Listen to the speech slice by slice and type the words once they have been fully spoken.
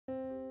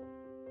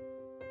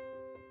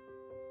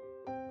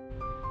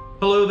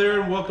Hello there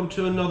and welcome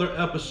to another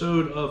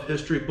episode of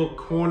History Book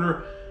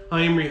Corner.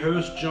 I am your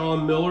host,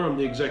 John Miller. I'm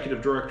the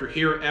Executive Director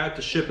here at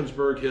the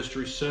Shippensburg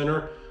History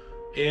Center.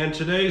 And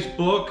today's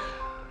book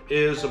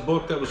is a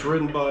book that was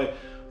written by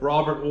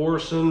Robert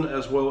Orson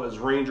as well as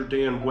Ranger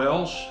Dan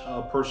Welsh,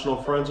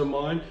 personal friends of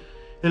mine.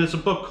 And it's a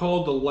book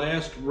called The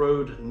Last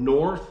Road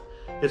North.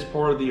 It's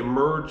part of the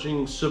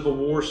Emerging Civil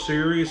War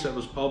series that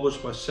was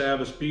published by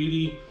Savis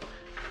Beatty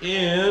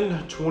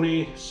in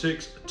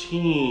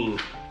 2016.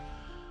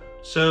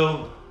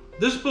 So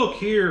this book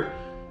here,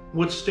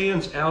 what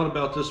stands out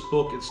about this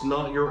book, it's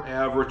not your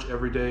average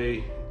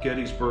everyday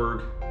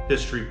Gettysburg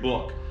history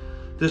book.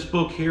 This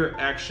book here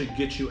actually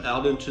gets you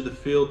out into the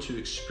field to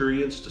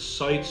experience the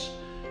sites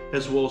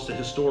as well as the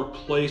historic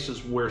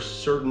places where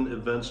certain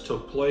events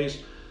took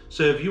place.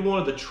 So if you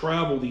wanted to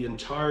travel the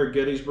entire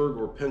Gettysburg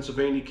or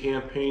Pennsylvania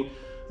campaign,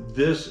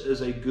 this is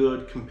a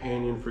good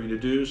companion for you to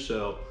do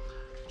so.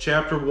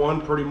 Chapter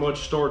 1 pretty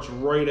much starts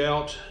right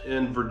out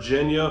in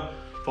Virginia,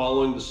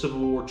 following the Civil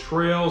War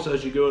trails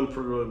as you go in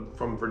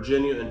from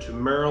Virginia into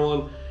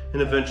Maryland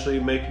and eventually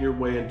making your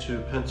way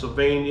into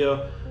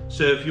Pennsylvania.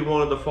 So if you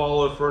wanted to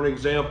follow, for an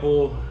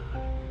example,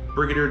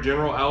 Brigadier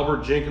General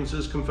Albert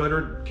Jenkins's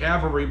Confederate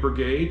Cavalry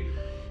Brigade,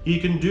 you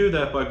can do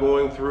that by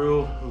going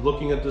through,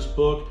 looking at this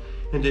book,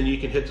 and then you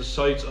can hit the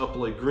sites up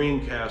like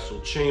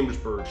Greencastle,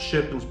 Chambersburg,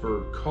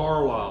 Shippensburg,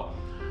 Carlisle.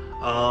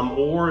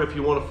 Or if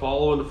you want to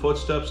follow in the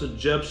footsteps of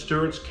Jeb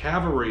Stuart's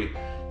cavalry,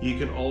 you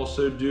can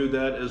also do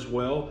that as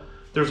well.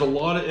 There's a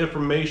lot of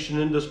information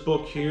in this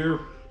book here,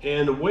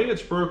 and the way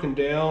it's broken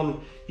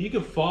down, you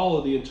can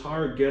follow the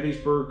entire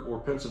Gettysburg or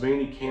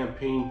Pennsylvania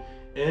campaign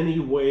any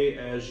way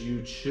as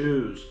you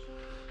choose.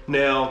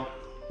 Now,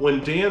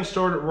 when Dan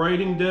started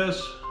writing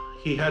this,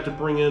 he had to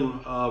bring in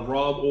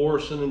Rob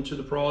Orson into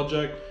the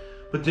project,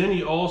 but then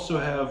you also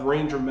have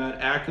Ranger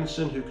Matt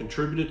Atkinson, who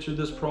contributed to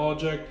this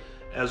project,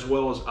 as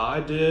well as I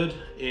did.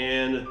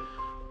 And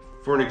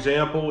for an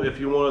example, if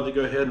you wanted to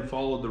go ahead and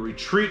follow the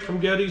retreat from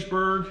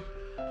Gettysburg,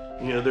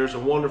 you know, there's a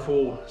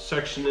wonderful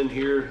section in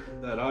here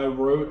that I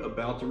wrote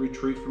about the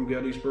retreat from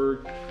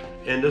Gettysburg,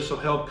 and this will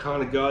help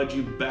kind of guide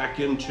you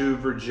back into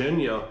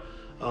Virginia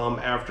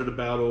after the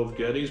Battle of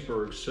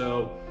Gettysburg.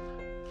 So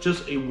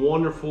just a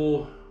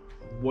wonderful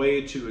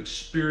way to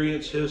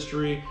experience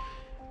history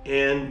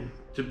and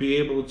to be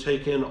able to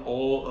take in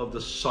all of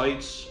the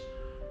sites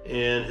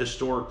and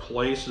historic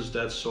places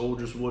that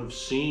soldiers would have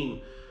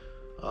seen.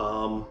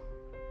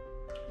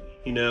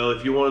 You know,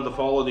 if you wanted to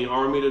follow the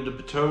Army of the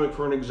Potomac,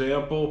 for an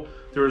example,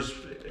 there's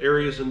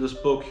areas in this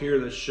book here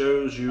that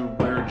shows you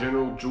where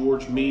General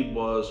George Meade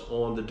was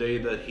on the day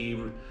that he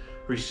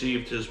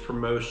received his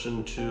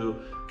promotion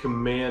to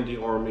command the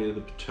Army of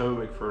the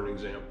Potomac, for an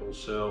example.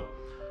 So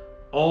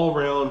all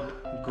around,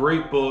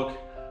 great book.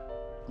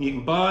 You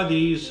can buy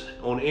these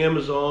on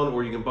Amazon,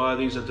 or you can buy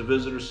these at the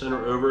Visitor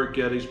Center over at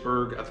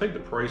Gettysburg. I think the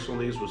price on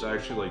these was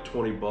actually like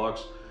 20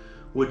 bucks,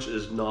 which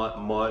is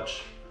not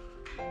much.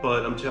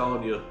 But I'm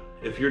telling you,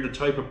 if you're the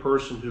type of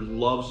person who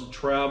loves to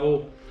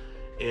travel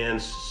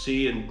and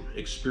see and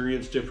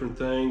experience different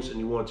things and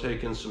you want to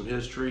take in some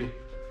history,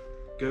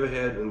 go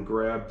ahead and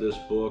grab this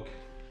book.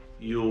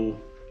 You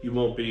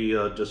won't be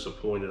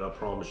disappointed, I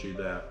promise you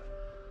that.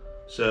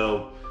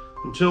 So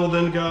until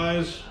then,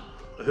 guys,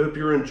 I hope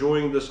you're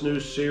enjoying this new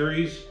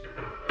series,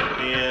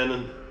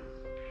 and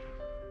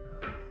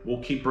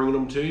we'll keep bringing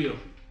them to you.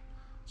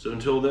 So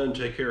until then,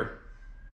 take care.